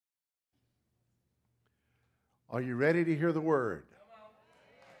Are you ready to hear the word?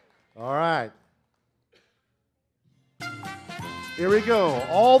 All right. Here we go.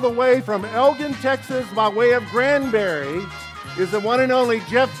 All the way from Elgin, Texas, by way of Granbury, is the one and only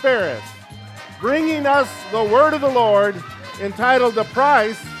Jeff Farris, bringing us the word of the Lord entitled "The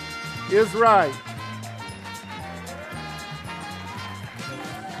Price is Right."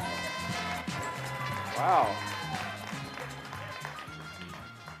 Wow.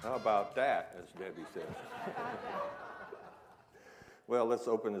 How about that, as Debbie says? Well, let's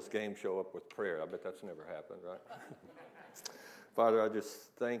open this game show up with prayer. I bet that's never happened, right? Father, I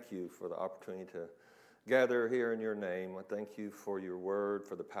just thank you for the opportunity to gather here in your name. I thank you for your word,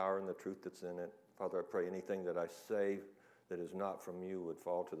 for the power and the truth that's in it. Father, I pray anything that I say that is not from you would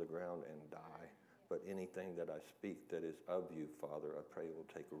fall to the ground and die. But anything that I speak that is of you, Father, I pray will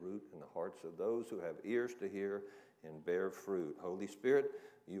take root in the hearts of those who have ears to hear and bear fruit. Holy Spirit,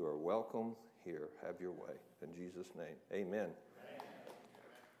 you are welcome here. Have your way. In Jesus' name, amen.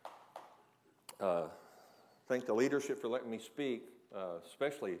 Thank the leadership for letting me speak,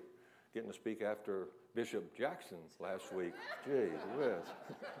 especially getting to speak after Bishop Jackson last week. Gee whiz.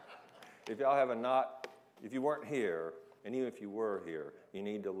 If you weren't here, and even if you were here, you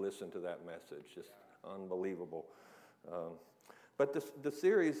need to listen to that message. Just unbelievable. But the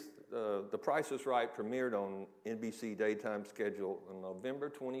series, The Price is Right, premiered on NBC daytime schedule on November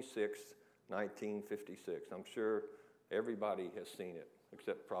 26, 1956. I'm sure everybody has seen it,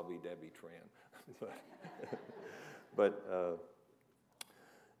 except probably Debbie Tran.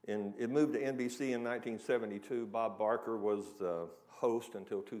 It moved to NBC in 1972. Bob Barker was the host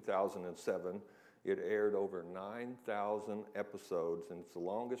until 2007. It aired over 9,000 episodes, and it's the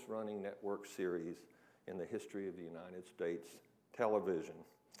longest-running network series in the history of the United States television.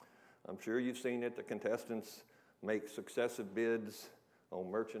 I'm sure you've seen it. The contestants make successive bids on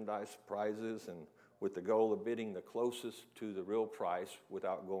merchandise prizes, and with the goal of bidding the closest to the real price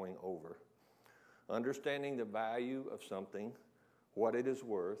without going over. Understanding the value of something, what it is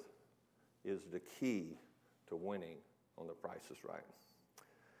worth, is the key to winning on The Price is Right.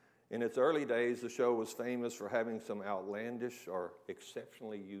 In its early days, the show was famous for having some outlandish or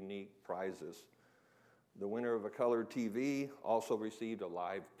exceptionally unique prizes. The winner of a colored TV also received a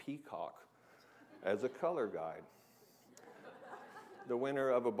live peacock as a color guide. The winner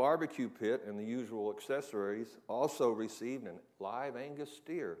of a barbecue pit and the usual accessories also received a live Angus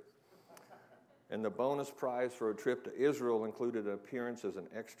steer. And the bonus prize for a trip to Israel included an appearance as an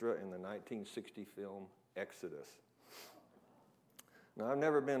extra in the 1960 film Exodus. Now, I've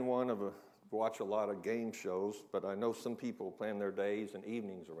never been one of watch a lot of game shows, but I know some people plan their days and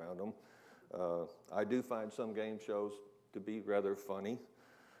evenings around them. I do find some game shows to be rather funny.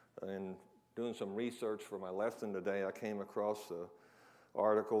 And doing some research for my lesson today, I came across an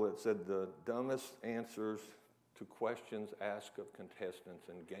article that said the dumbest answers to questions asked of contestants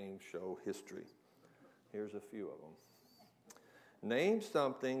in game show history. Here's a few of them. Name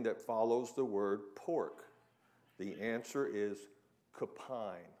something that follows the word pork. The answer is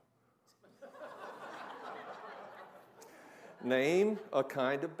capine. Name a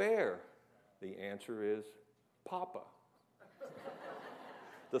kind of bear. The answer is papa.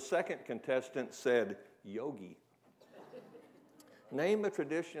 The second contestant said yogi. Name a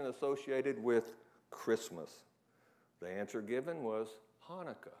tradition associated with Christmas. The answer given was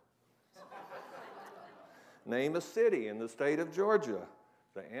Hanukkah. Name a city in the state of Georgia.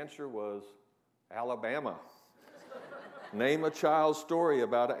 The answer was Alabama. Name a child's story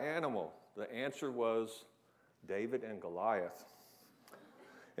about an animal. The answer was David and Goliath.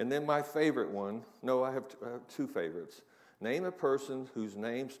 And then my favorite one, I have two favorites. Name a person whose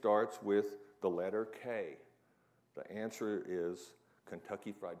name starts with the letter K. The answer is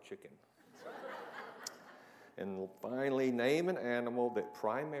Kentucky Fried Chicken. And finally, name an animal that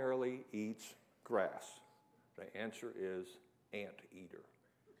primarily eats grass. The answer is anteater.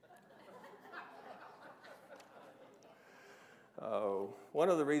 One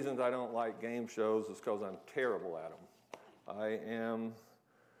of the reasons I don't like game shows is because I'm terrible at them. I am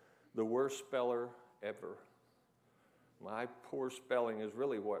the worst speller ever. My poor spelling is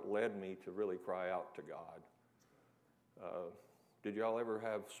really what led me to really cry out to God. Did y'all ever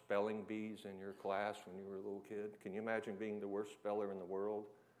have spelling bees in your class when you were a little kid? Can you imagine being the worst speller in the world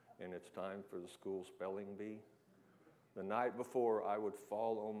and it's time for the school spelling bee? The night before, I would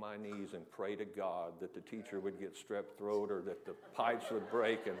fall on my knees and pray to God that the teacher would get strep throat or that the pipes would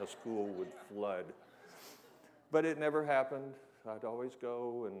break and the school would flood. But it never happened. I'd always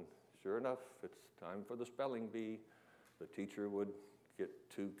go, and sure enough, it's time for the spelling bee. The teacher would get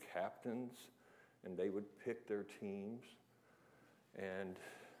two captains, and they would pick their teams. And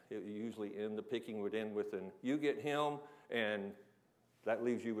it usually the picking would end with you get him, and that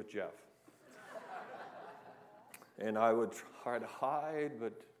leaves you with Jeff. And I would try to hide,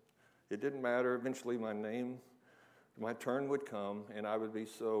 but it didn't matter. Eventually my turn would come, and I would be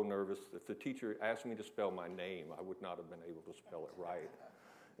so nervous. If the teacher asked me to spell my name, I would not have been able to spell it right.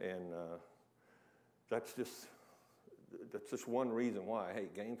 And that's just one reason why I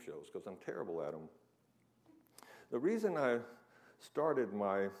hate game shows, because I'm terrible at them. The reason I started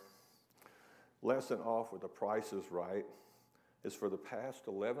my lesson off with The Price is Right is for the past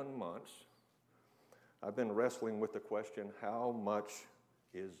 11 months, I've been wrestling with the question, how much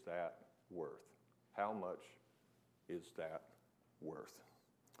is that worth? How much is that worth?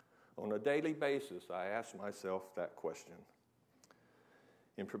 On a daily basis, I ask myself that question.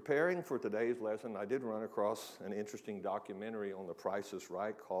 In preparing for today's lesson, I did run across an interesting documentary on The Price is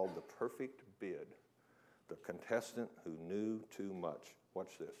Right called The Perfect Bid, The Contestant Who Knew Too Much.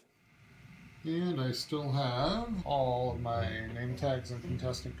 Watch this. And I still have all of my name tags and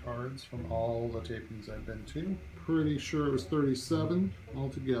contestant cards from all the tapings I've been to. Pretty sure it was 37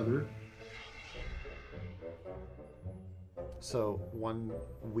 altogether. So 1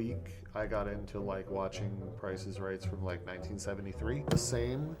 week I got into watching Price is Right from 1973. The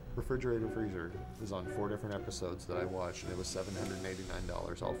same refrigerator freezer was on 4 different episodes that I watched, and it was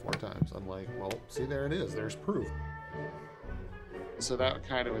 $789 all 4 times. I'm like, well, see, there it is. There's proof. So that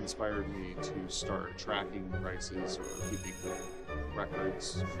kind of inspired me to start tracking prices or keeping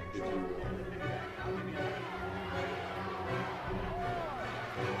records, if you will.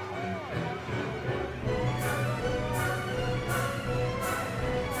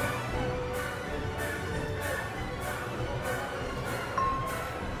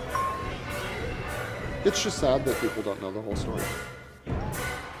 It's just sad that people don't know the whole story. So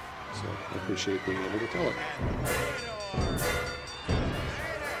I appreciate being able to tell it.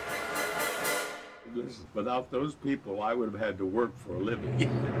 Without those people, I would have had to work for a living.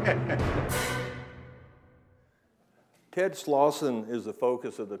 Ted Slauson is the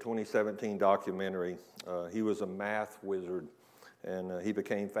focus of the 2017 documentary. He was a math wizard, and he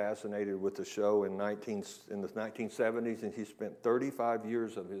became fascinated with the show in the 1970s, and he spent 35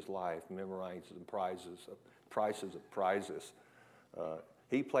 years of his life memorizing prices of prizes.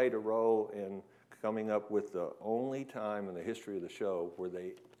 He played a role in coming up with the only time in the history of the show where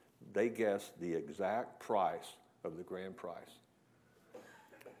they guessed the exact price of the grand prize.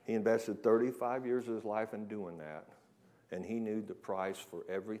 He invested 35 years of his life in doing that, and he knew the price for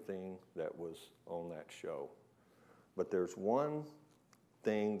everything that was on that show. But there's one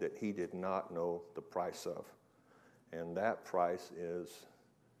thing that he did not know the price of, and that price is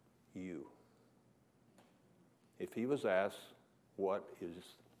you. If he was asked, what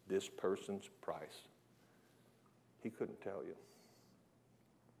is this person's price? He couldn't tell you.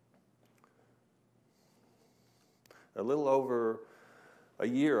 A little over a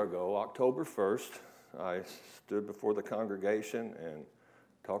year ago, October 1st, I stood before the congregation and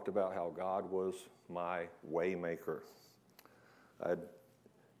talked about how God was my waymaker. I'd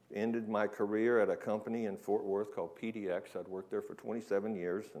ended my career at a company in Fort Worth called PDX. I'd worked there for 27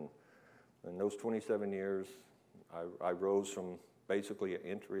 years, and in those 27 years, I rose from basically an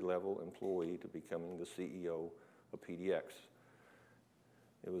entry-level employee to becoming the CEO of PDX.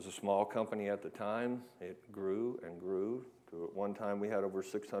 It was a small company at the time. It grew and grew. At one time, we had over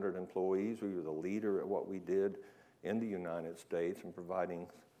 600 employees. We were the leader at what we did in the United States in providing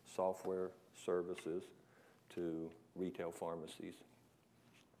software services to retail pharmacies.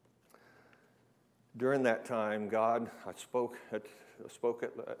 During that time, I spoke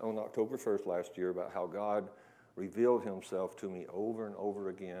on October 1st last year about how God revealed himself to me over and over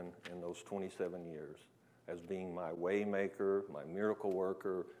again in those 27 years as being my waymaker, my miracle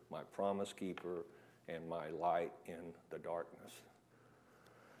worker, my promise keeper, and my light in the darkness.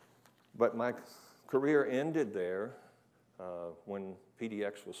 But my career ended there when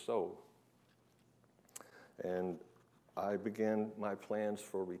PDX was sold. And I began my plans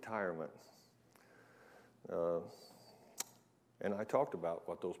for retirement. And I talked about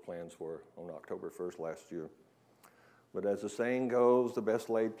what those plans were on October 1st last year. But as the saying goes, the best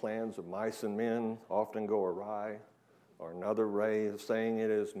laid plans of mice and men often go awry, or another way of saying it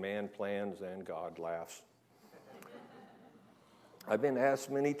is, man plans and God laughs. I've been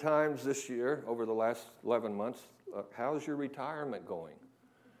asked many times this year, over the last 11 months, how's your retirement going?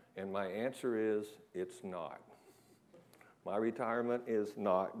 And my answer is, it's not. My retirement is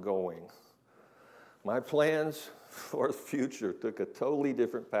not going. My plans for the future took a totally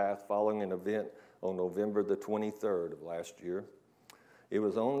different path following an event on November the 23rd of last year. It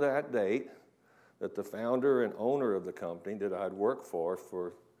was on that date that the founder and owner of the company that I'd worked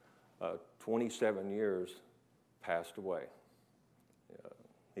for 27 years passed away.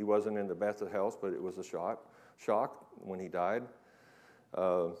 He wasn't in the best of health, but it was a shock when he died.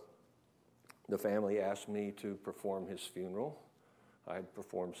 The family asked me to perform his funeral. I had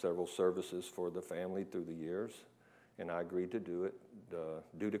performed several services for the family through the years, and I agreed to do it.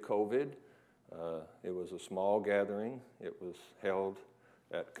 Due to COVID, it was a small gathering. It was held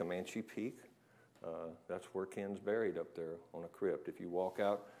at Comanche Peak. That's where Ken's buried, up there on a crypt. If you walk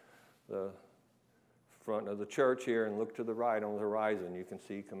out the front of the church here and look to the right on the horizon, you can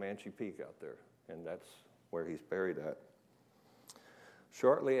see Comanche Peak out there, and that's where he's buried at.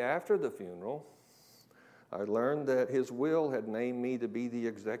 Shortly after the funeral, I learned that his will had named me to be the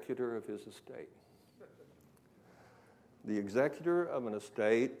executor of his estate. The executor of an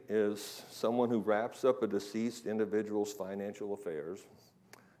estate is someone who wraps up a deceased individual's financial affairs.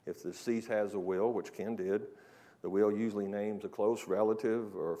 If the deceased has a will, which Ken did, the will usually names a close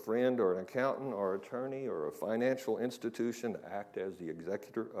relative or a friend or an accountant or attorney or a financial institution to act as the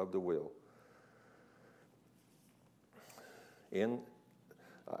executor of the will.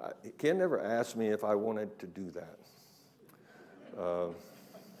 Ken never asked me if I wanted to do that.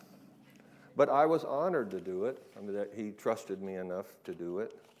 But I was honored to do it. I mean, that he trusted me enough to do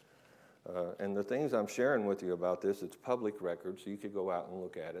it. And the things I'm sharing with you about this, it's public record, so you could go out and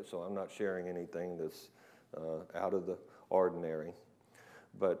look at it. So I'm not sharing anything that's out of the ordinary.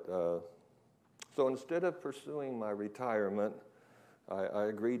 But so instead of pursuing my retirement, I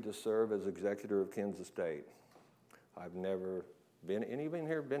agreed to serve as executor of Ken's estate. I've never been, anyone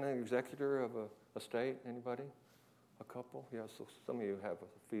here been an executor of a estate? Anybody? A couple? Yeah, so some of you have a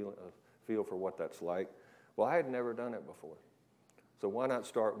feel for what that's like. Well, I had never done it before. So why not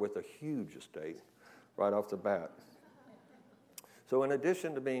start with a huge estate right off the bat? So in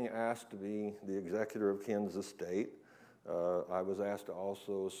addition to being asked to be the executor of Ken's estate, I was asked to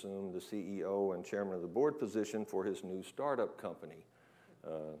also assume the CEO and chairman of the board position for his new startup company.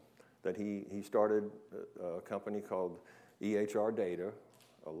 That he started a company called EHR Data,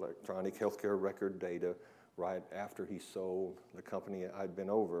 Electronic Healthcare Record Data, right after he sold the company I'd been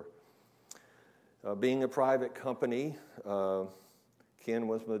over. Being a private company, Ken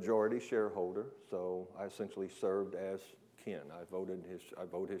was majority shareholder, so I essentially served as Ken. I vote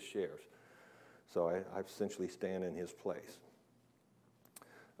his shares. So I essentially stand in his place.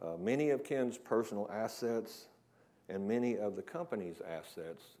 Many of Ken's personal assets and many of the company's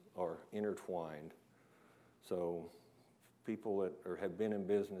assets are intertwined. So people that have been in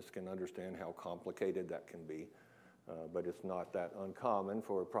business can understand how complicated that can be. But it's not that uncommon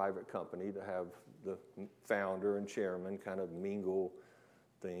for a private company to have the founder and chairman kind of mingle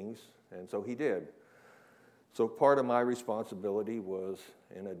things. And so he did. So part of my responsibility was,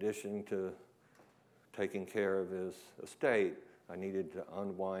 in addition to taking care of his estate, I needed to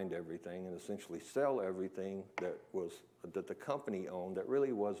unwind everything and essentially sell everything that the company owned that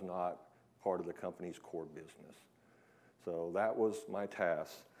really was not part of the company's core business. So that was my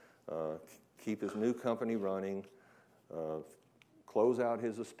task. Keep his new company running, close out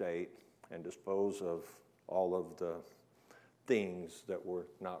his estate, and dispose of all of the things that were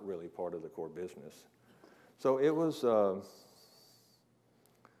not really part of the core business. So it was,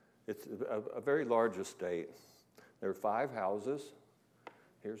 it's a very large estate. There are 5 houses.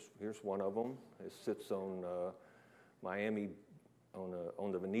 Here's one of them. It sits on Miami,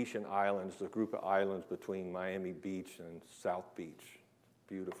 on the Venetian Islands, the group of islands between Miami Beach and South Beach.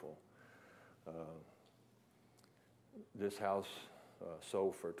 Beautiful. This house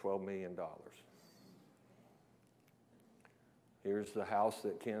sold for $12 million. Here's the house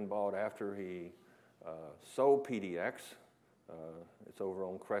that Ken bought after he sold PDX. It's over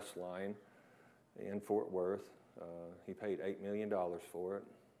on Crestline in Fort Worth. He paid $8 million for it.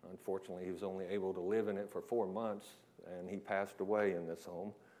 Unfortunately, he was only able to live in it for 4 months, and he passed away in this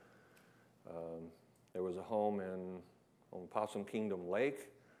home. There was a home on Possum Kingdom Lake.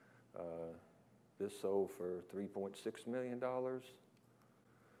 This sold for $3.6 million.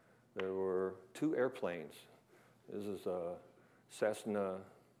 There were 2 airplanes. This is a Cessna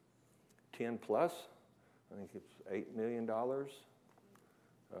 10 Plus. I think it's $8 million.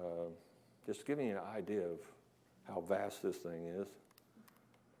 Just giving you an idea of how vast this thing is.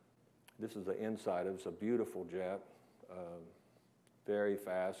 This is the inside. It's a beautiful jet. Very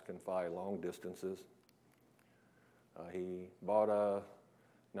fast, can fly long distances. He bought a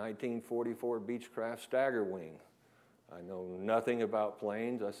 1944 Beechcraft Stagger Wing. I know nothing about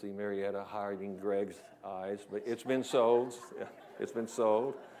planes. I see Marietta hiding Greg's eyes, but it's been sold. It's been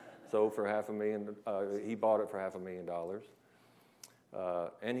sold. Sold for $500,000. He bought it for $500,000.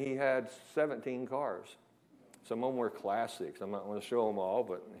 And he had 17 cars. Some of them were classics. I'm not going to show them all,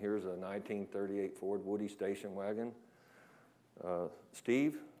 but here's a 1938 Ford Woody station wagon.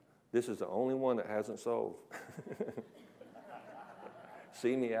 Steve, this is the only one that hasn't sold.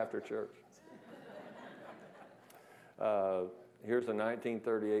 See me after church. Here's a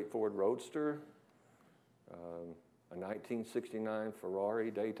 1938 Ford Roadster, a 1969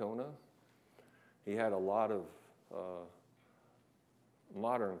 Ferrari Daytona. He had a lot of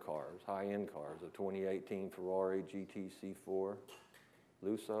modern cars, high-end cars, a 2018 Ferrari GT-C4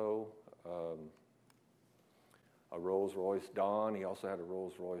 Lusso, a Rolls-Royce Dawn. He also had a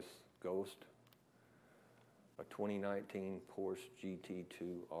Rolls-Royce Ghost, a 2019 Porsche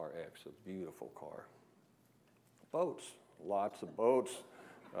GT2 RX, a beautiful car. Boats, lots of boats.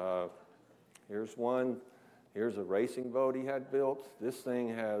 Here's one. Here's a racing boat he had built. This thing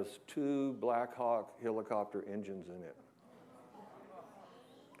has 2 Black Hawk helicopter engines in it.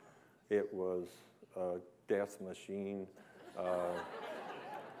 It was a death machine,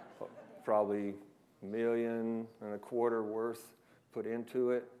 probably $1.25 million worth put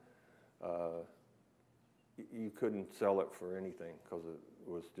into it. You couldn't sell it for anything because it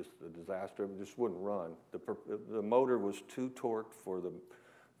was just a disaster. It just wouldn't run. The motor was too torqued for the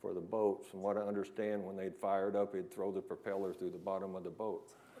boats. From what I understand, when they'd fire it up, it'd throw the propeller through the bottom of the boat.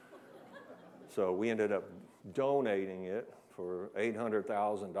 So we ended up donating it for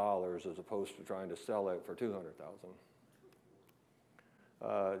 $800,000 as opposed to trying to sell it for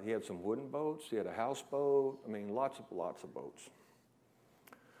 $200,000. He had some wooden boats. He had a houseboat. I mean, lots of boats.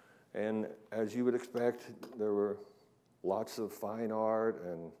 And as you would expect, there were lots of fine art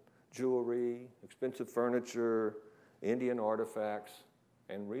and jewelry, expensive furniture, Indian artifacts,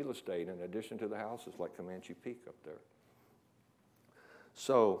 and real estate in addition to the houses like Comanche Peak up there.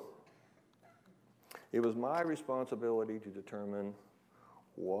 So it was my responsibility to determine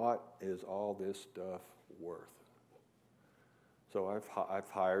what is all this stuff worth. So I've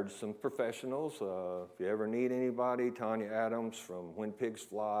hired some professionals. If you ever need anybody, Tanya Adams from When Pigs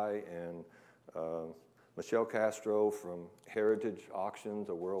Fly and Michelle Castro from Heritage Auctions,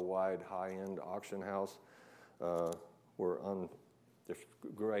 a worldwide high-end auction house, were on just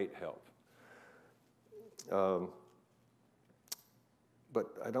great help. But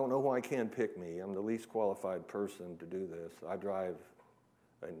I don't know why Ken picked me. I'm the least qualified person to do this. I drive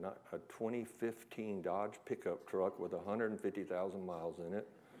a 2015 Dodge pickup truck with 150,000 miles in it.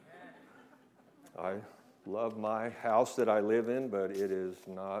 I love my house that I live in, but it is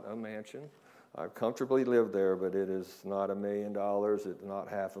not a mansion. I've comfortably lived there, but it is not $1 million. It's not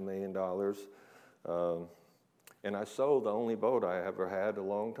 $500,000. And I sold the only boat I ever had a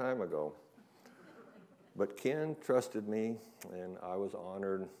long time ago. But Ken trusted me, and I was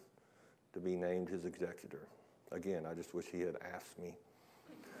honored to be named his executor. Again, I just wish he had asked me.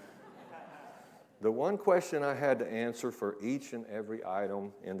 The one question I had to answer for each and every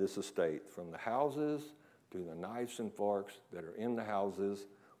item in this estate, from the houses to the knives and forks that are in the houses,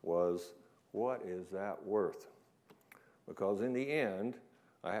 was, what is that worth? Because in the end,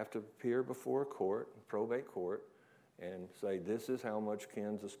 I have to appear before court, probate court, and say, this is how much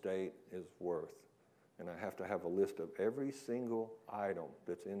Ken's estate is worth. And I have to have a list of every single item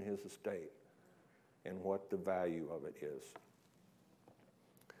that's in his estate and what the value of it is.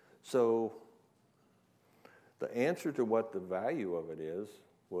 So the answer to what the value of it is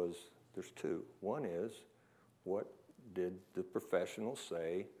was, there's two. One is, what did the professional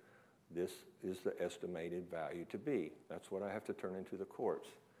say this is the estimated value to be? That's what I have to turn into the courts.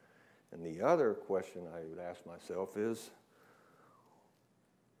 And the other question I would ask myself is,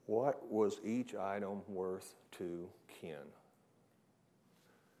 what was each item worth to Ken?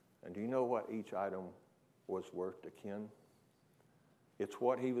 And do you know what each item was worth to Ken? It's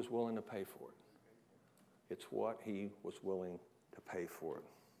what he was willing to pay for it. It's what he was willing to pay for it.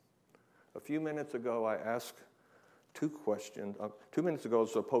 A few minutes ago, I asked two questions. 2 minutes ago, I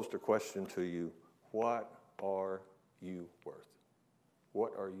was supposed to question to you, what are you worth?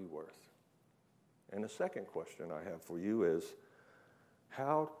 What are you worth? And the second question I have for you is,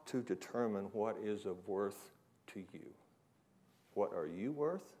 how to determine what is of worth to you. What are you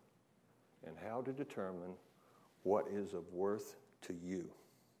worth? And how to determine what is of worth to you.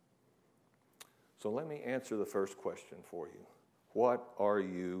 So let me answer the first question for you. What are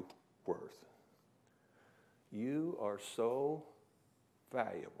you worth? You are so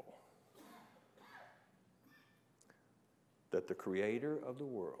valuable that the Creator of the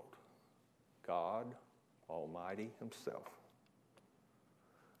world, God Almighty Himself,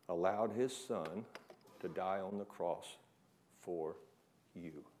 allowed His Son to die on the cross for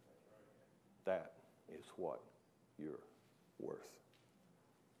you. That is what you're worth.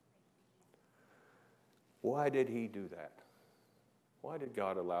 Why did he do that? Why did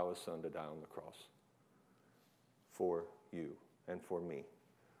God allow his son to die on the cross? For you and for me.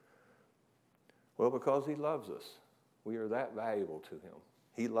 Well, because he loves us. We are that valuable to him.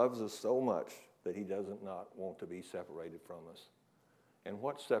 He loves us so much that he doesn't not want to be separated from us. And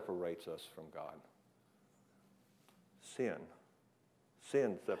what separates us from God? Sin.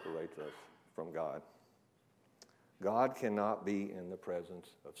 Sin separates us from God. God cannot be in the presence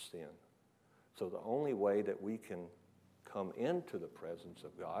of sin. So the only way that we can come into the presence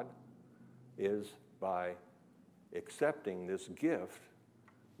of God is by accepting this gift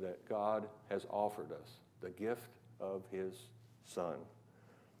that God has offered us, the gift of his Son.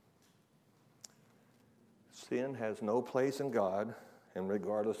 Sin has no place in God, and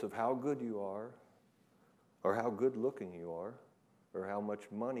regardless of how good you are, or how good looking you are, or how much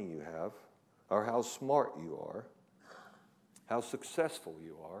money you have, or how smart you are, how successful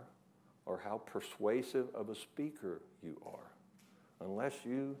you are, or how persuasive of a speaker you are, unless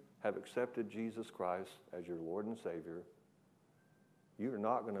you have accepted Jesus Christ as your Lord and Savior, you're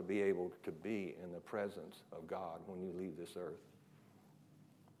not going to be able to be in the presence of God when you leave this earth.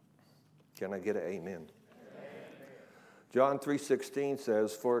 Can I get an amen? Amen. John 3:16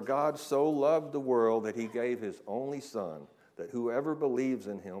 says, "For God so loved the world that he gave his only Son, that whoever believes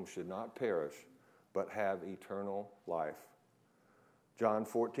in him should not perish, but have eternal life." John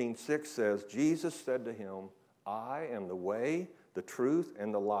 14:6 says, Jesus said to him, "I am the way, the truth,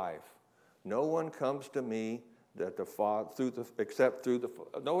 and the life. No one comes to me no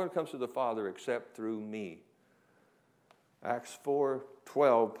one comes to the Father except through me." Acts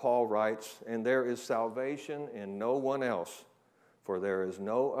 4:12, Paul writes, "And there is salvation in no one else, for there is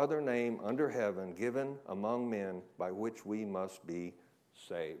no other name under heaven given among men by which we must be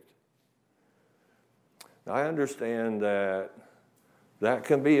saved." Now, I understand that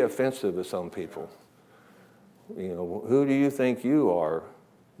can be offensive to some people. You know, who do you think you are,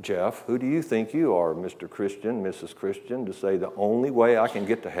 Jeff? Who do you think you are, Mr. Christian, Mrs. Christian, to say the only way I can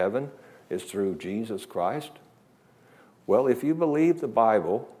get to heaven is through Jesus Christ? Well, if you believe the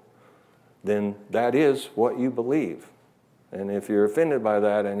Bible, then that is what you believe. And if you're offended by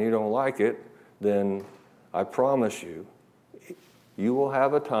that and you don't like it, then I promise you, you will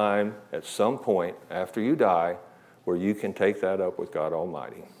have a time at some point after you die where you can take that up with God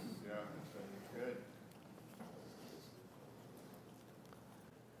Almighty. Yeah, good.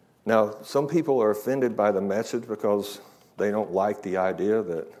 Now, some people are offended by the message because they don't like the idea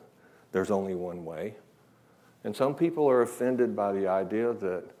that there's only one way. And some people are offended by the idea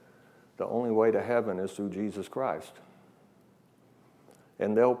that the only way to heaven is through Jesus Christ.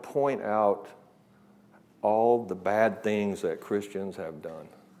 And they'll point out all the bad things that Christians have done.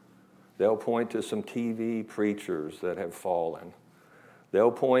 They'll point to some TV preachers that have fallen.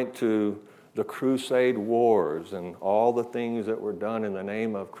 They'll point to the Crusade Wars and all the things that were done in the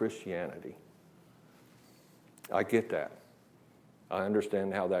name of Christianity. I get that. I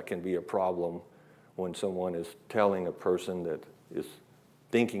understand how that can be a problem when someone is telling a person that is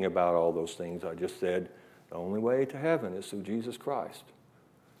thinking about all those things I just said. The only way to heaven is through Jesus Christ.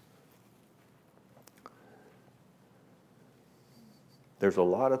 There's a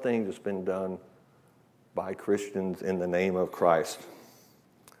lot of things that's been done by Christians in the name of Christ.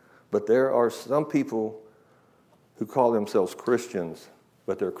 But there are some people who call themselves Christians,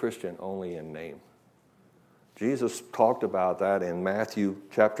 but they're Christian only in name. Jesus talked about that in Matthew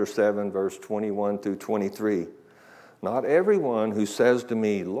chapter 7, verse 21 through 23. "Not everyone who says to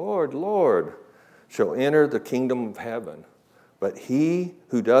me, 'Lord, Lord,' shall enter the kingdom of heaven, but he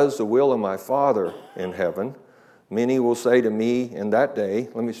who does the will of my Father in heaven. Many will say to me in that day,"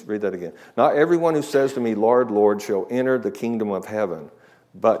 let me read that again. "Not everyone who says to me, 'Lord, Lord,' shall enter the kingdom of heaven,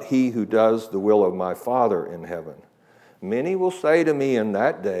 but he who does the will of my Father in heaven. Many will say to me in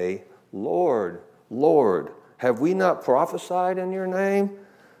that day, 'Lord, Lord, have we not prophesied in your name,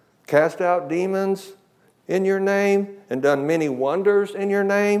 cast out demons in your name, and done many wonders in your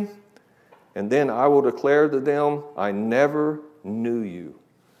name?' And then I will declare to them, 'I never knew you.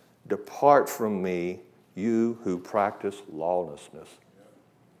 Depart from me, you who practice lawlessness.'"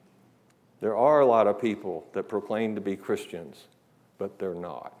 There are a lot of people that proclaim to be Christians, but they're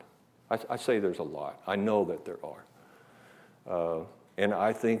not. I say there's a lot. I know that there are. And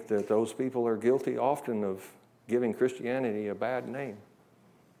I think that those people are guilty often of giving Christianity a bad name.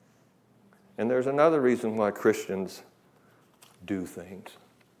 And there's another reason why Christians do things,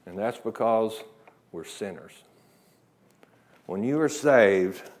 and that's because we're sinners. When you are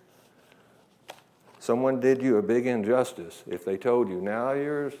saved, someone did you a big injustice if they told you, now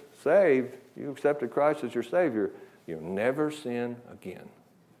you're saved, you accepted Christ as your Savior, you'll never sin again.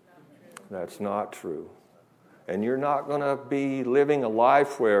 That's not true. And you're not going to be living a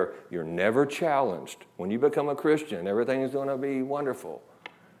life where you're never challenged. When you become a Christian, everything is going to be wonderful.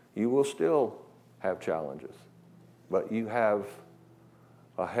 You will still have challenges. But you have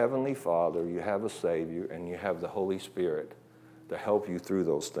a Heavenly Father, you have a Savior, and you have the Holy Spirit to help you through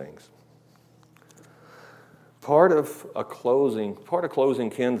those things. Part of closing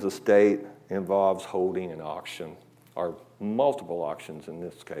Ken's estate involves holding an auction, or multiple auctions in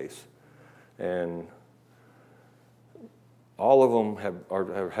this case. And all of them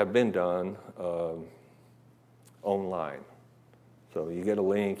have been done online. So you get a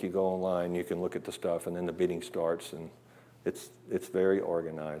link, you go online, you can look at the stuff, and then the bidding starts, and it's very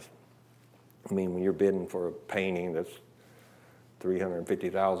organized. I mean, when you're bidding for a painting that's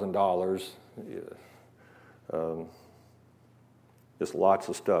 $350,000, just lots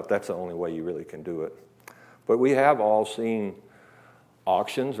of stuff. That's the only way you really can do it. But we have all seen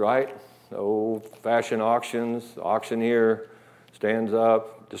auctions, right? Old-fashioned auctions. The auctioneer stands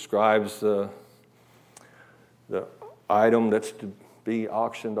up, describes the item that's to be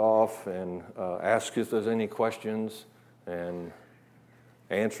auctioned off, and asks if there's any questions, and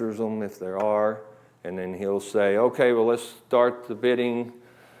answers them if there are. And then he'll say, okay, well, let's start the bidding.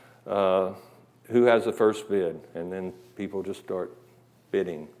 Who has the first bid? And then people just start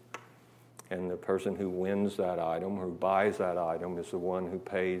bidding. And the person who wins that item, who buys that item, is the one who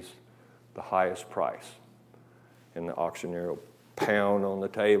pays the highest price. And the auctioneer will pound on the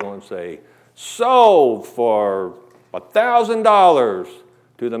table and say, sold for $1,000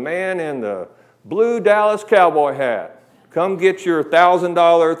 to the man in the blue Dallas cowboy hat. Come get your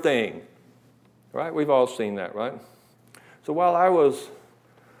 $1,000 thing. Right? We've all seen that, right? So while I was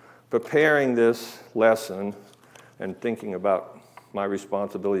preparing this lesson and thinking about my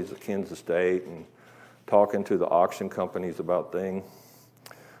responsibilities at Ken's estate and talking to the auction companies about things,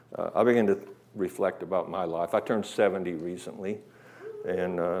 I began to reflect about my life. I turned 70 recently,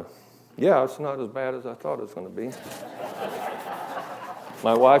 and it's not as bad as I thought it was going to be.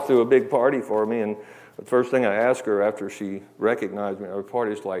 My wife threw a big party for me, and the first thing I asked her after she recognized me at our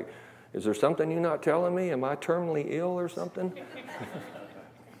party is like, is there something you're not telling me? Am I terminally ill or something?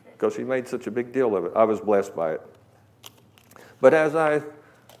 Because she made such a big deal of it. I was blessed by it. But as I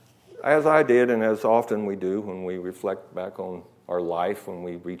did, and as often we do when we reflect back on our life, when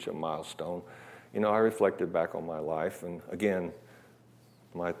we reach a milestone, I reflected back on my life. And again,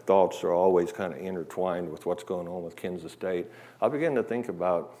 my thoughts are always kind of intertwined with what's going on with Ken's estate. I began to think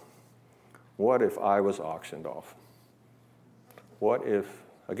about, what if I was auctioned off? What if,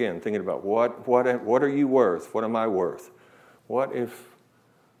 again, thinking about what are you worth? What am I worth? What if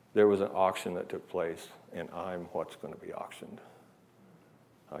there was an auction that took place and I'm what's going to be auctioned?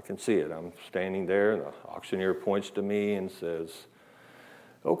 I can see it. I'm standing there, and the auctioneer points to me and says,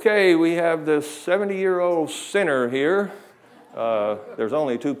 okay, we have this 70-year-old sinner here. There's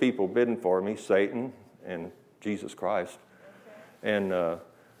only two people bidding for me, Satan and Jesus Christ. And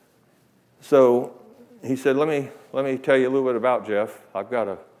so he said, let me tell you a little bit about Jeff. I've got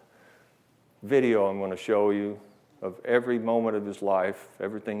a video I'm going to show you of every moment of his life,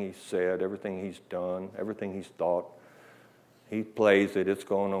 everything he's said, everything he's done, everything he's thought. He plays it. It's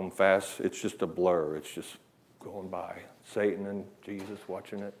going on fast. It's just a blur. It's just going by. Satan and Jesus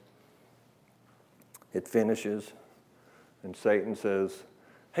watching it. It finishes, and Satan says,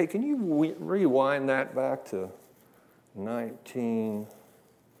 hey, can you rewind that back to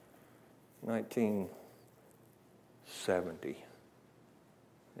 1970?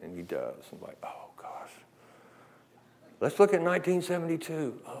 And he does. I'm like, oh, gosh. Let's look at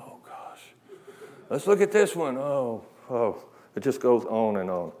 1972. Oh, gosh. Let's look at this one. Oh. It just goes on and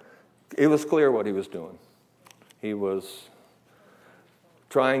on. It was clear what he was doing. He was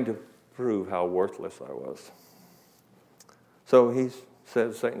trying to prove how worthless I was. So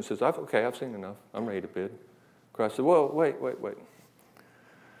Satan says, okay, I've seen enough. I'm ready to bid. Christ said, well, wait.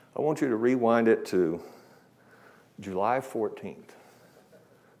 I want you to rewind it to July 14th,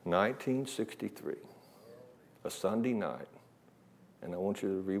 1963, a Sunday night, and I want you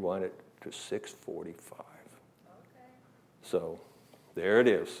to rewind it to 6:45. So there it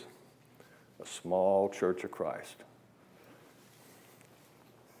is, a small Church of Christ.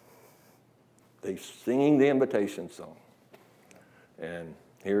 They're singing the invitation song. And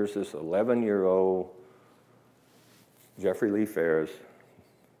here's this 11-year-old Jeffrey Lee Farris,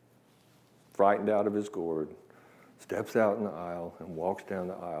 frightened out of his gourd, steps out in the aisle and walks down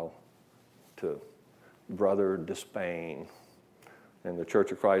the aisle to Brother Despain. And the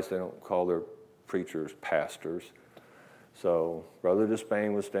Church of Christ, they don't call their preachers pastors. So Brother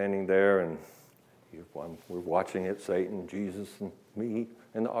Despain was standing there, and we're watching it, Satan, Jesus, and me,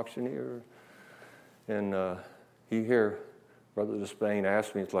 and the auctioneer. And you hear Brother Despain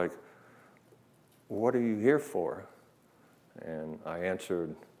ask me, it's like, what are you here for? And I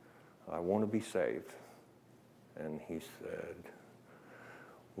answered, I want to be saved. And he said,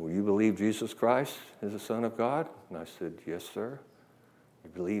 will you believe Jesus Christ is the Son of God? And I said, yes, sir. You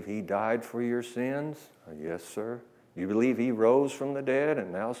believe he died for your sins? Yes, sir. You believe he rose from the dead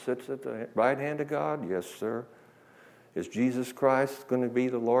and now sits at the right hand of God? Yes, sir. Is Jesus Christ going to be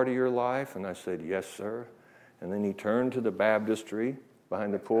the Lord of your life? And I said, yes, sir. And then he turned to the baptistry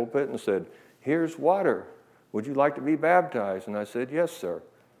behind the pulpit and said, here's water. Would you like to be baptized? And I said, yes, sir.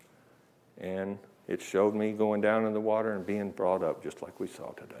 And it showed me going down in the water and being brought up just like we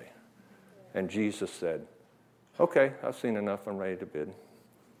saw today. And Jesus said, okay, I've seen enough. I'm ready to bid.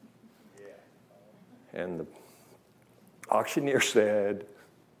 And the auctioneer said,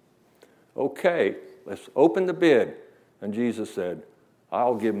 okay, let's open the bid. And Jesus said,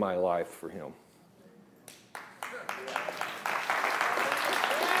 I'll give my life for him.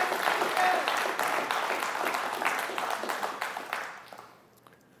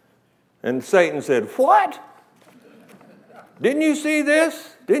 And Satan said, what? Didn't you see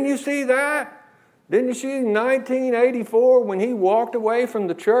this? Didn't you see that? Didn't you see 1984 when he walked away from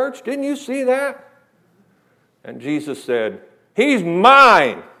the church? Didn't you see that? And Jesus said, he's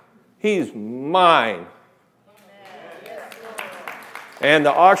mine. He's mine. And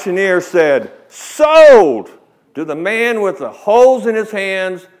the auctioneer said, sold to the man with the holes in his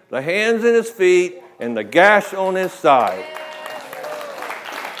hands, the hands in his feet, and the gash on his side.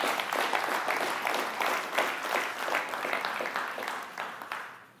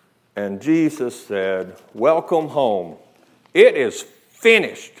 And Jesus said, welcome home. It is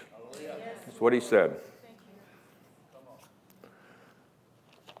finished. That's what he said.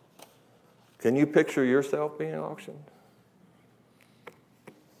 Can you picture yourself being auctioned?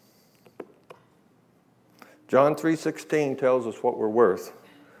 John 3:16 tells us what we're worth.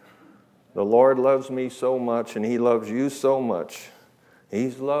 The Lord loves me so much, and he loves you so much.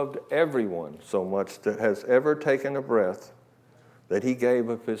 He's loved everyone so much that has ever taken a breath, that he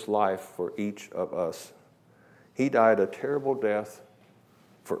gave up his life for each of us. He died a terrible death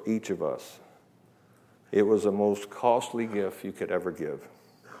for each of us. It was the most costly gift you could ever give.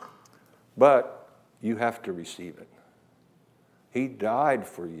 But you have to receive it. He died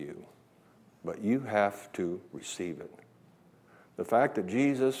for you, but you have to receive it. The fact that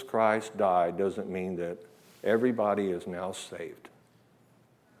Jesus Christ died doesn't mean that everybody is now saved.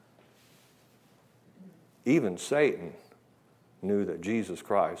 Even Satan knew that Jesus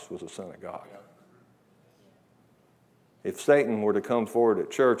Christ was the Son of God. If Satan were to come forward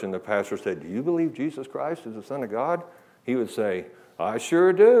at church and the pastor said, do you believe Jesus Christ is the Son of God? He would say, I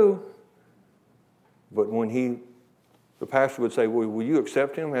sure do. But when the pastor would say, well, will you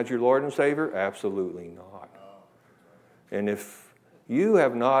accept him as your Lord and Savior? Absolutely not. And if you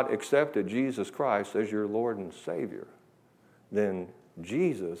have not accepted Jesus Christ as your Lord and Savior, then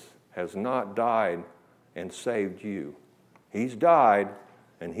Jesus has not died and saved you. He's died,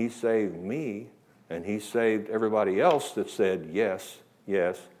 and he saved me, and he saved everybody else that said yes,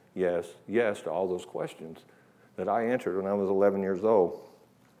 yes, yes, yes to all those questions that I answered when I was 11 years old.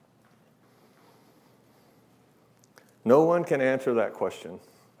 No one can answer that question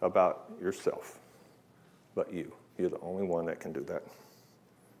about yourself but you. You're the only one that can do that.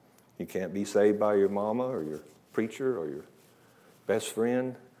 You can't be saved by your mama or your preacher or your best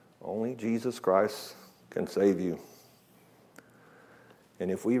friend. Only Jesus Christ can save you.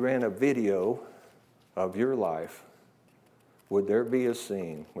 And if we ran a video of your life, would there be a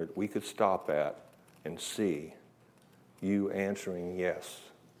scene where we could stop at and see you answering yes,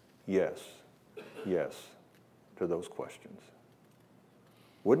 yes, yes to those questions?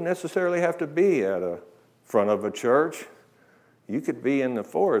 Wouldn't necessarily have to be at a front of a church. You could be in the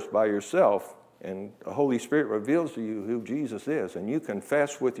forest by yourself, and the Holy Spirit reveals to you who Jesus is, and you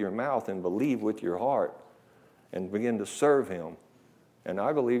confess with your mouth and believe with your heart and begin to serve him. And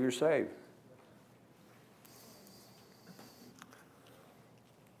I believe you're saved.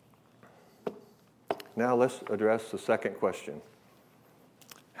 Now let's address the second question.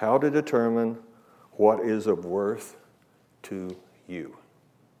 How to determine what is of worth to you.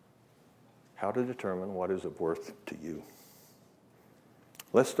 How to determine what is of worth to you.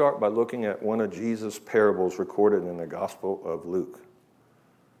 Let's start by looking at one of Jesus' parables recorded in the Gospel of Luke.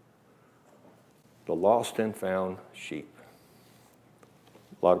 The lost and found sheep.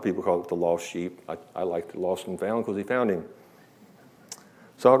 A lot of people call it the lost sheep. I like the lost and found because he found him.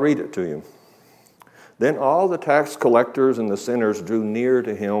 So I'll read it to you. Then all the tax collectors and the sinners drew near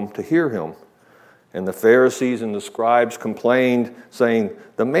to him to hear him. And the Pharisees and the scribes complained, saying,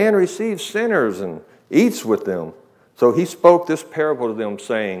 the man receives sinners and eats with them. So he spoke this parable to them,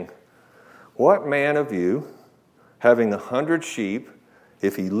 saying, what man of you, having 100 sheep,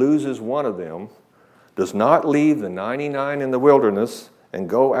 if he loses one of them, does not leave the 99 in the wilderness and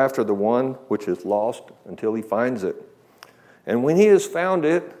go after the one which is lost until he finds it? And when he has found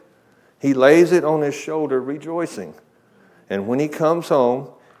it, he lays it on his shoulder, rejoicing. And when he comes home,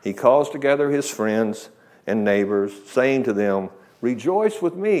 he calls together his friends and neighbors, saying to them, rejoice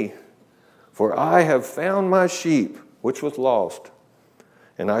with me, for I have found my sheep, which was lost.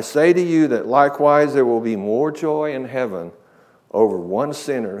 And I say to you that likewise there will be more joy in heaven over one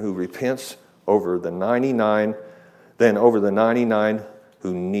sinner who repents over the 99 than over the 99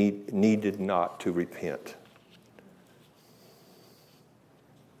 who needed not to repent.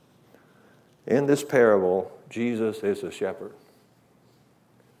 In this parable, Jesus is a shepherd.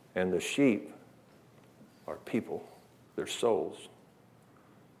 And the sheep are people. They're souls.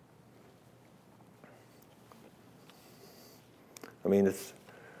 I mean,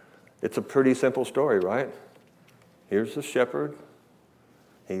 it's a pretty simple story, right? Here's the shepherd.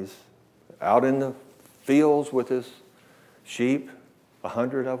 He's out in the fields with his sheep,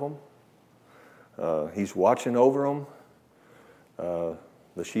 100 of them. He's watching over them.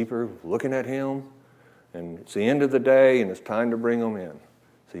 The sheep are looking at him, and it's the end of the day, and it's time to bring them in.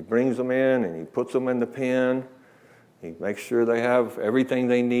 So he brings them in, and he puts them in the pen. He makes sure they have everything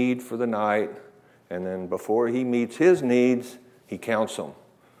they need for the night, and then before he meets his needs, he counts them.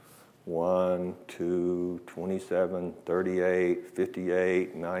 1, 2, 27, 38,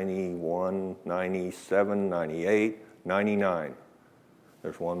 58, 91, 97, 98, 99.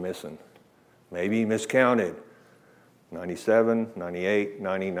 There's one missing. Maybe he miscounted. 97, 98,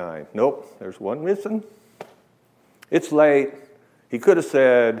 99. Nope, there's one missing. It's late. He could have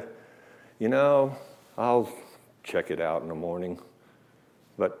said, I'll check it out in the morning.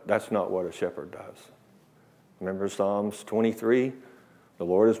 But that's not what a shepherd does. Remember Psalms 23? The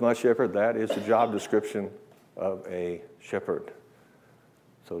Lord is my shepherd. That is the job description of a shepherd.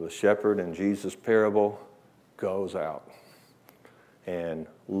 So the shepherd in Jesus' parable goes out and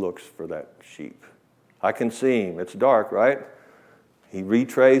looks for that sheep. I can see him. It's dark, right? He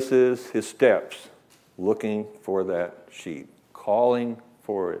retraces his steps looking for that sheep, calling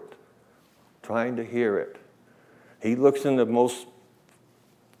for it, trying to hear it. He looks in the most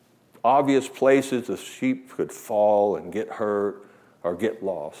obvious places the sheep could fall and get hurt or get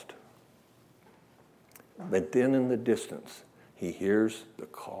lost. But then in the distance, he hears the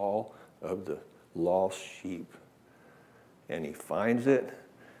call of the lost sheep. And he finds it,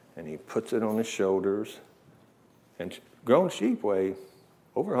 and he puts it on his shoulders. And grown sheep weigh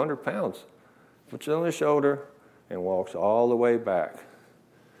over 100 pounds. Puts it on his shoulder and walks all the way back.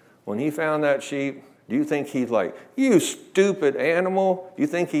 When he found that sheep, do you think he's like, you stupid animal? Do you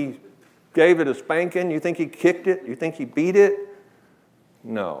think he gave it a spanking? You think he kicked it? You think he beat it?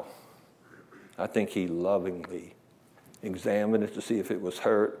 No. I think he lovingly examined it to see if it was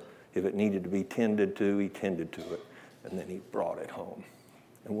hurt. If it needed to be tended to, he tended to it. And then he brought it home.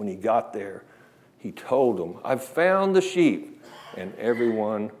 And when he got there, he told them, I've found the sheep. And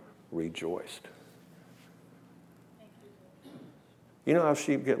everyone rejoiced. You know how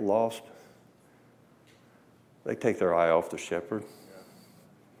sheep get lost? They take their eye off the shepherd.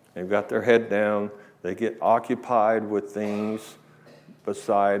 They've got their head down. They get occupied with things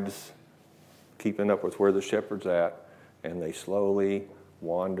besides keeping up with where the shepherd's at. And they slowly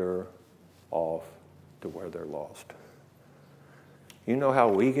wander off to where they're lost. You know how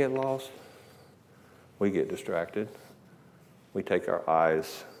we get lost? We get distracted. We take our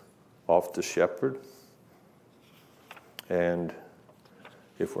eyes off the shepherd. And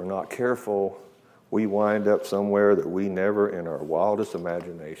if we're not careful, we wind up somewhere that we never in our wildest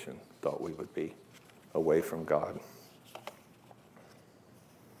imagination thought we would be, away from God.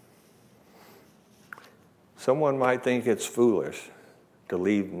 Someone might think it's foolish to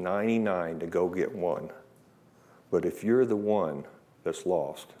leave 99 to go get one. But if you're the one that's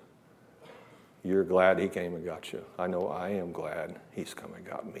lost, you're glad he came and got you. I know I am glad he's come and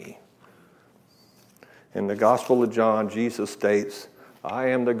got me. In the Gospel of John, Jesus states, I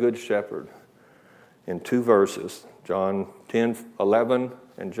am the good shepherd, in 2 verses, John 10:11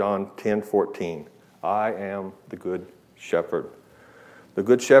 and John 10:14. I am the good shepherd. The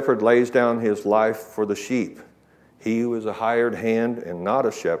good shepherd lays down his life for the sheep. He who is a hired hand and not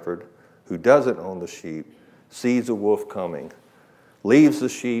a shepherd, who doesn't own the sheep, sees a wolf coming, leaves the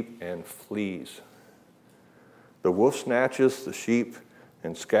sheep and flees. The wolf snatches the sheep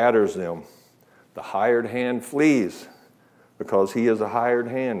and scatters them. The hired hand flees because he is a hired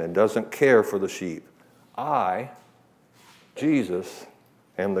hand and doesn't care for the sheep. I, Jesus,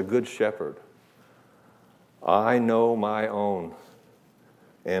 am the good shepherd. I know my own,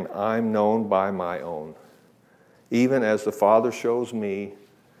 and I'm known by my own. Even as the Father shows me,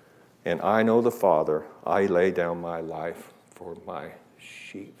 and I know the Father, I lay down my life for my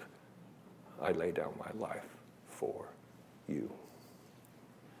sheep. I lay down my life for you.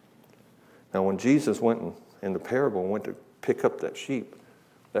 Now, when Jesus went in the parable went to pick up that sheep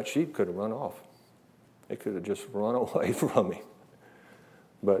could have run off. It could have just run away from him.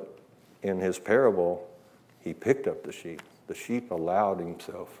 But in his parable, he picked up the sheep. The sheep allowed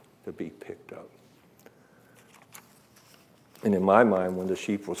himself to be picked up. And in my mind, when the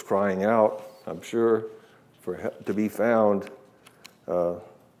sheep was crying out, I'm sure, to be found,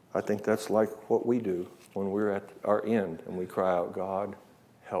 I think that's like what we do when we're at our end and we cry out, God,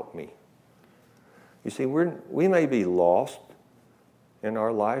 help me. You see, we may be lost in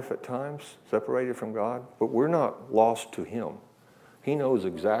our life at times, separated from God, but we're not lost to Him. He knows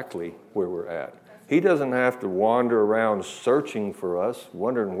exactly where we're at. He doesn't have to wander around searching for us,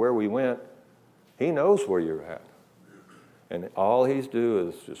 wondering where we went. He knows where you're at. And all He's doing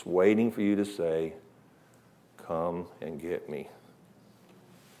is just waiting for you to say, come and get me.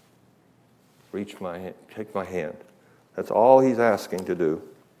 Reach my hand, take my hand. That's all He's asking to do.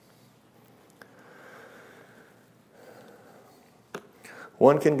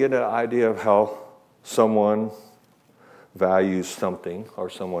 One can get an idea of how someone values something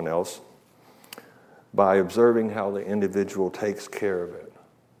or someone else by observing how the individual takes care of it,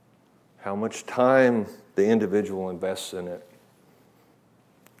 how much time the individual invests in it,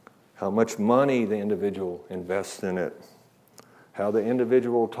 how much money the individual invests in it, how the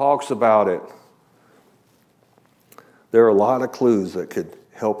individual talks about it. There are a lot of clues that could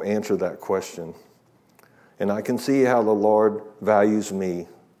help answer that question. And I can see how the Lord values me,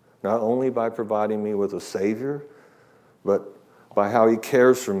 not only by providing me with a Savior, but by how He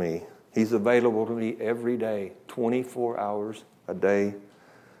cares for me. He's available to me every day, 24 hours a day.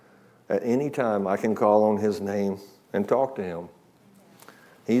 At any time, I can call on His name and talk to Him.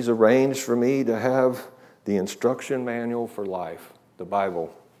 He's arranged for me to have the instruction manual for life, the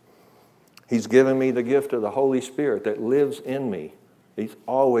Bible. He's given me the gift of the Holy Spirit that lives in me. He's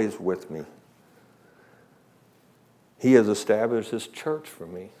always with me. He has established His church for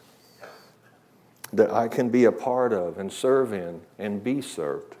me that I can be a part of and serve in and be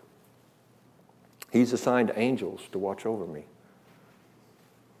served. He's assigned angels to watch over me.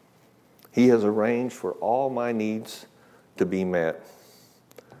 He has arranged for all my needs to be met,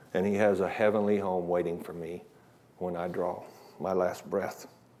 and He has a heavenly home waiting for me when I draw my last breath.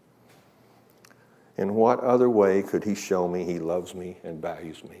 In what other way could He show me He loves me and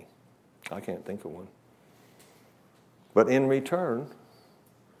values me? I can't think of one. But in return,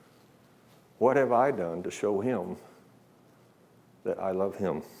 what have I done to show Him that I love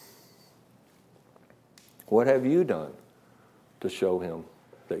Him? What have you done to show Him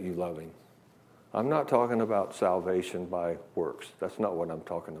that you love Him? I'm not talking about salvation by works. That's not what I'm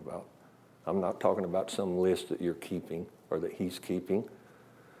talking about. I'm not talking about some list that you're keeping or that He's keeping.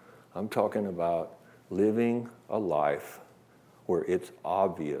 I'm talking about living a life where it's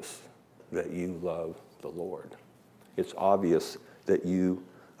obvious that you love the Lord. It's obvious that you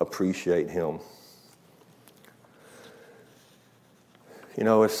appreciate Him. You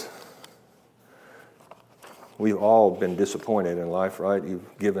know, we've all been disappointed in life, right?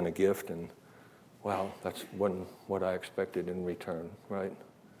 You've given a gift and, wow, that wasn't what I expected in return, right?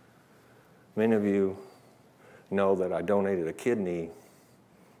 Many of you know that I donated a kidney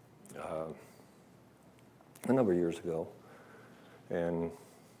a number of years ago, and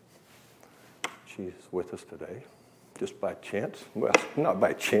she's with us today. Just by chance? Well, not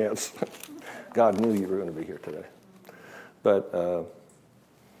by chance. God knew you were going to be here today. But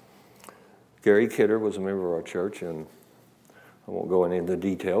Gary Kidder was a member of our church, and I won't go into the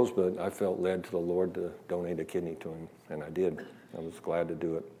details, but I felt led to the Lord to donate a kidney to him, and I did. I was glad to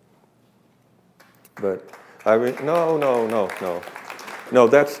do it. But no.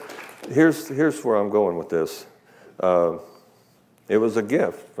 Here's where I'm going with this. It was a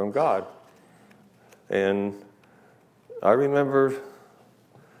gift from God, and I remember,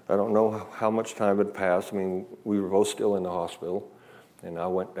 I don't know how much time had passed. I mean, we were both still in the hospital, and I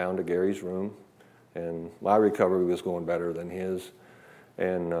went down to Gary's room, and my recovery was going better than his.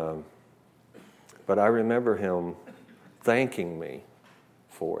 And but I remember him thanking me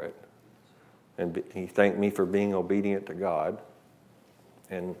for it, and he thanked me for being obedient to God,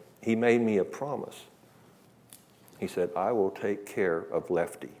 and he made me a promise. He said, I will take care of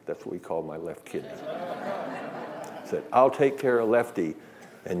Lefty. That's what we call my left kidney. Said, I'll take care of Lefty,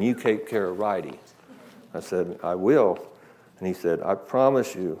 and you take care of Righty. I said, I will. And he said, I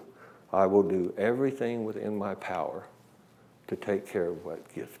promise you, I will do everything within my power to take care of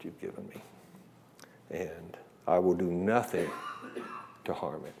what gift you've given me. And I will do nothing to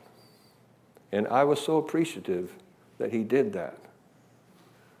harm it. And I was so appreciative that he did that.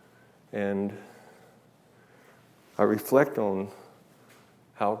 And I reflect on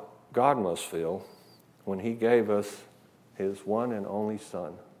how God must feel when he gave us his one and only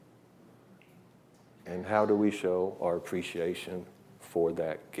Son. And how do we show our appreciation for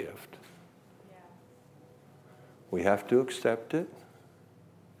that gift? Yeah. We have to accept it.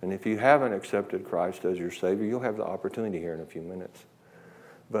 And if you haven't accepted Christ as your Savior, you'll have the opportunity here in a few minutes.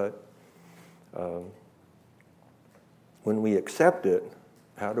 But when we accept it,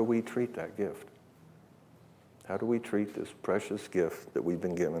 how do we treat that gift? How do we treat this precious gift that we've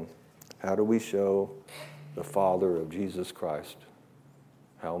been given? How do we show the Father of Jesus Christ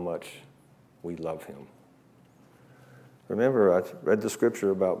how much we love him? Remember, I read the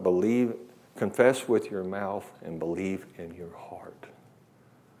scripture about confess with your mouth and believe in your heart.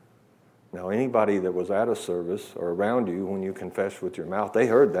 Now, anybody that was at a service or around you when you confessed with your mouth, they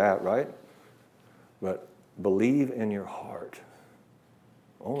heard that, right? But believe in your heart.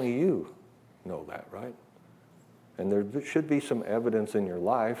 Only you know that, right? And there should be some evidence in your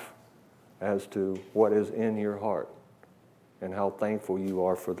life as to what is in your heart and how thankful you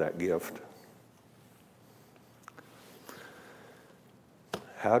are for that gift.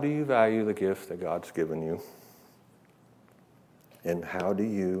 How do you value the gift that God's given you? And how do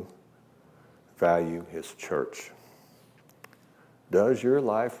you value his church? Does your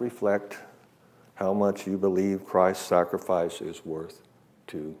life reflect how much you believe Christ's sacrifice is worth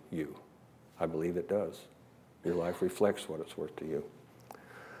to you? I believe it does. Your life reflects what it's worth to you.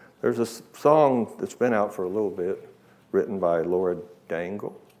 There's a song that's been out for a little bit, written by Laura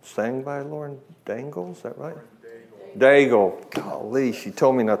Dangle, sang by Lauren Dangle, is that right? Daigle. Golly, she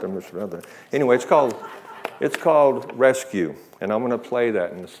told me not to mispronounce that. Anyway, it's called Rescue, and I'm going to play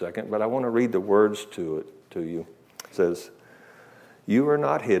that in a second, but I want to read the words to you. It says, "You are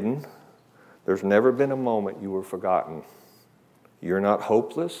not hidden. There's never been a moment you were forgotten. You're not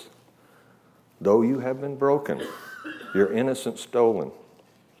hopeless, though you have been broken. Your innocence stolen.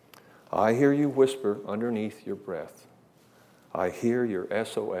 I hear you whisper underneath your breath. I hear your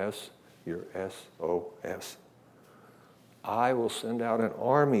SOS, your SOS. I will send out an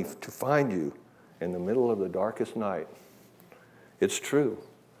army to find you in the middle of the darkest night. It's true.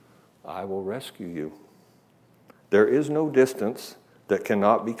 I will rescue you. There is no distance that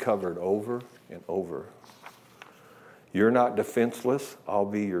cannot be covered over and over. You're not defenseless. I'll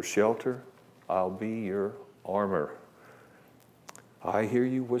be your shelter. I'll be your armor. I hear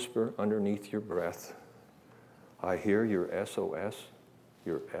you whisper underneath your breath. I hear your SOS,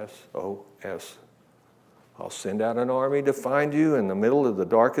 your SOS. I'll send out an army to find you in the middle of the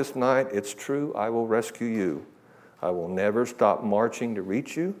darkest night. It's true, I will rescue you. I will never stop marching to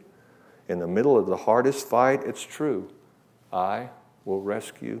reach you. In the middle of the hardest fight, it's true, I will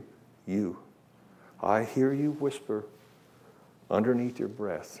rescue you. I hear you whisper underneath your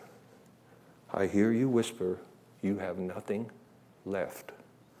breath. I hear you whisper, you have nothing left.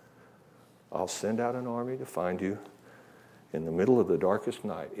 I'll send out an army to find you in the middle of the darkest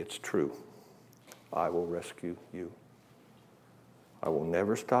night. It's true. I will rescue you. I will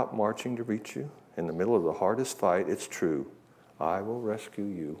never stop marching to reach you. In the middle of the hardest fight, it's true. I will rescue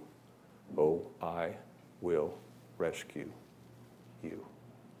you. Oh, I will rescue you."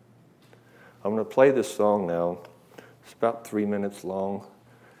 I'm going to play this song now. It's about 3 minutes long.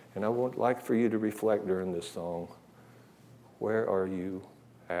 And I would like for you to reflect during this song. Where are you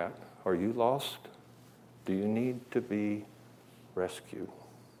at? Are you lost? Do you need to be rescued?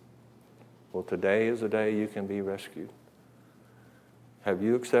 Well, today is a day you can be rescued. Have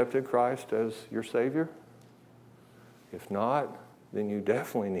you accepted Christ as your Savior? If not, then you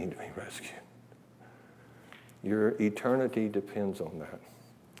definitely need to be rescued. Your eternity depends on that.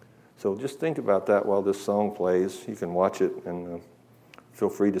 So just think about that while this song plays. You can watch it and feel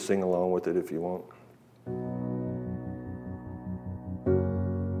free to sing along with it if you want.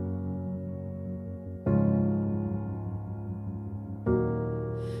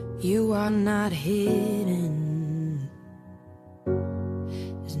 You are not hidden.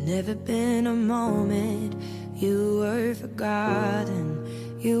 There's never been a moment you were forgotten.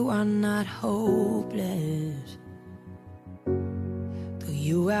 You are not hopeless. Though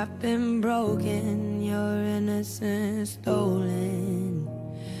you have been broken, your innocence stolen.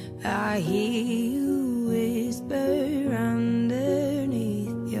 I hear you whisper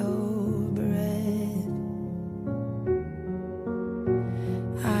underneath your breath.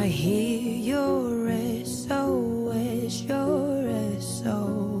 I hear your SOS, your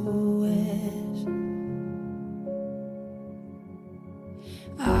SOS.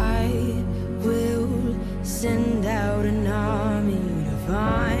 send out an army to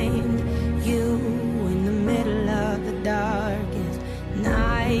find you in the middle of the darkest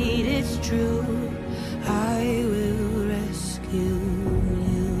night. It's true, I will rescue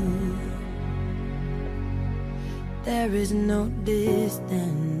you. There is no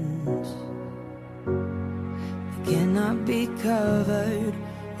distance that cannot be covered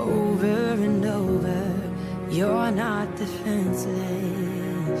over and over. You're not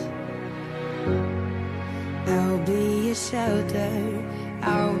defenseless. I'll be your shelter,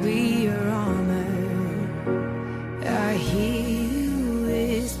 I'll be your armor. I hear you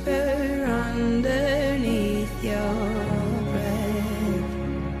whisper underneath your breath.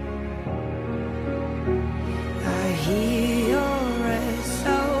 I hear your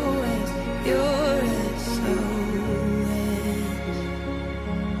SOS, your SOS.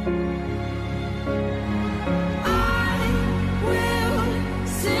 I will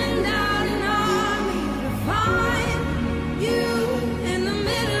send out an army to find you in the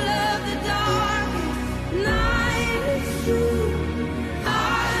middle of the darkest night. It's true, I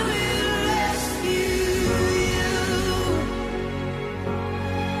will rescue you.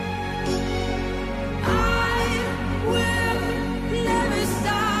 I will never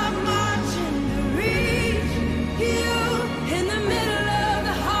stop marching to reach you in the middle of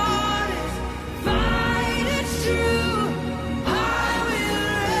the hardest fight. It's true, I will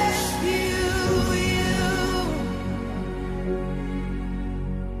rescue you.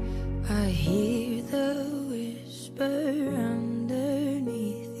 I hear the whisper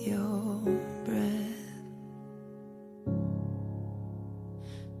underneath your breath.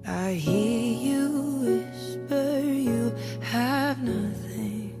 I hear you whisper you have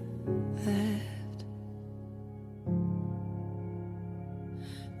nothing left.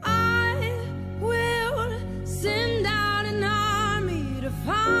 I will send out an army to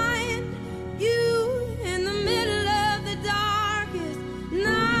find you in the middle of the darkest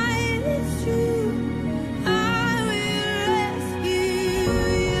night. It's true, I will rescue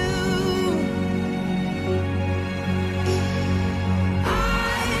you. I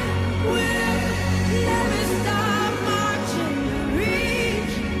will never stop marching to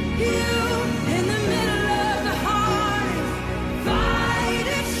reach you in the middle of the hardest fight.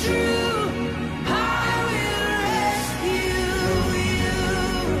 It's true, I will rescue you.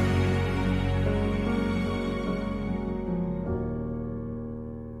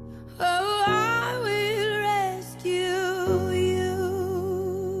 Oh, I will rescue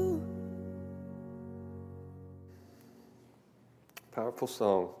you. Powerful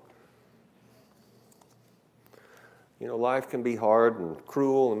song. You know, life can be hard and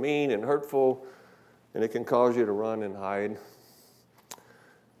cruel and mean and hurtful, and it can cause you to run and hide.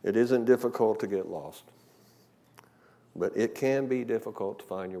 It isn't difficult to get lost, but it can be difficult to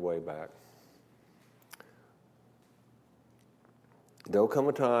find your way back. There'll come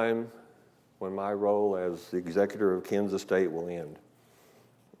a time when my role as the executor of Ken's estate will end.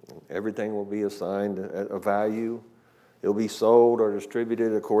 Everything will be assigned a value. It'll be sold or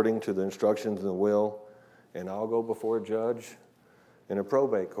distributed according to the instructions in the will, and I'll go before a judge in a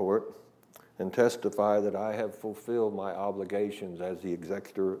probate court and testify that I have fulfilled my obligations as the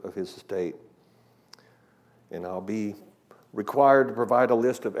executor of his estate. And I'll be required to provide a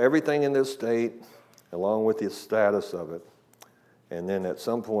list of everything in this estate along with the status of it. And then at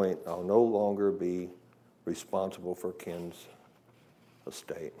some point, I'll no longer be responsible for Ken's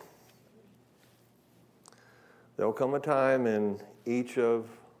estate. There'll come a time in each of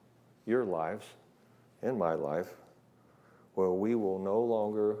your lives and my life where we will no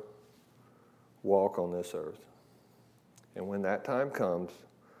longer walk on this earth. And when that time comes,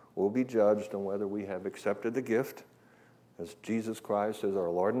 we'll be judged on whether we have accepted the gift as Jesus Christ as our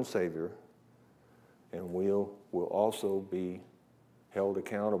Lord and Savior, and we'll also be held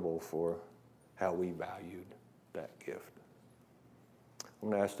accountable for how we valued that gift. I'm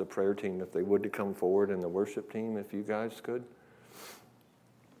going to ask the prayer team if they would to come forward, and the worship team, if you guys could.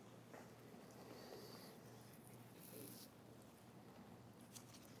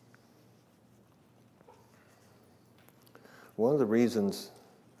 One of the reasons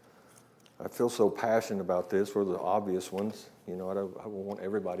I feel so passionate about this were the obvious ones. You know, I want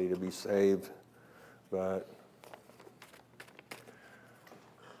everybody to be saved, but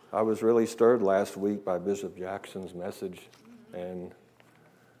I was really stirred last week by Bishop Jackson's message, and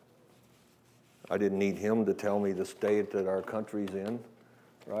I didn't need him to tell me the state that our country's in,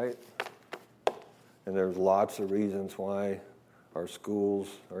 right? And there's lots of reasons why our schools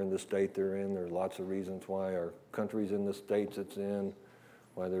are in the state they're in. There's lots of reasons why our country's in the states it's in,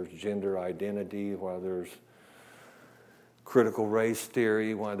 why there's gender identity, why there's critical race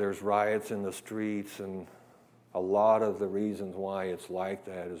theory, why there's riots in the streets, and a lot of the reasons why it's like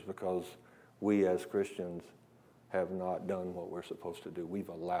that is because we as Christians have not done what we're supposed to do. We've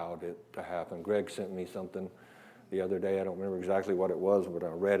allowed it to happen. Greg sent me something the other day. I don't remember exactly what it was, but I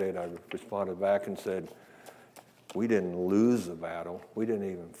read it. I responded back and said, we didn't lose the battle. We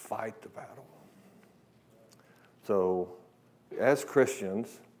didn't even fight the battle. So as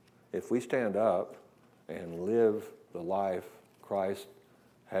Christians, if we stand up and live the life Christ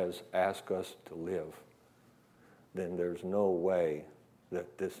has asked us to live, then there's no way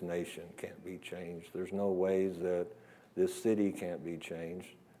that this nation can't be changed. There's no ways that this city can't be changed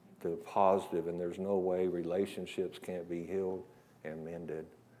to positive, and there's no way relationships can't be healed and mended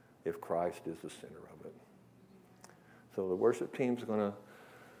if Christ is the center of it. So the worship team's going to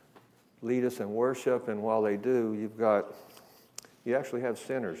lead us in worship, and while they do, you actually have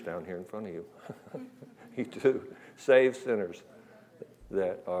sinners down here in front of you. You do. Saved sinners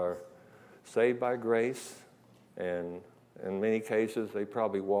that are saved by grace, and in many cases, they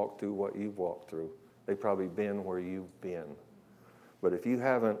probably walked through what you've walked through. They've probably been where you've been. But if you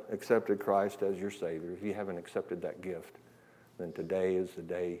haven't accepted Christ as your Savior, if you haven't accepted that gift, then today is the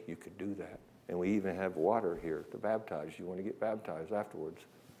day you could do that. And we even have water here to baptize. You want to get baptized afterwards.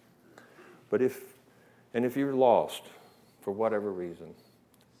 But if you're lost for whatever reason,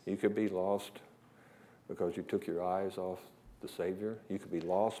 you could be lost because you took your eyes off the Savior. You could be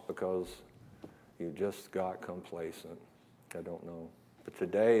lost because you just got complacent. I don't know. But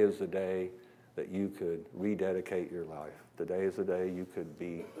today is the day that you could rededicate your life. Today is the day you could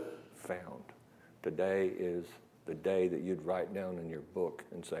be found. Today is the day that you'd write down in your book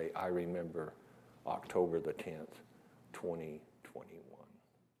and say, I remember October the 10th, 2021.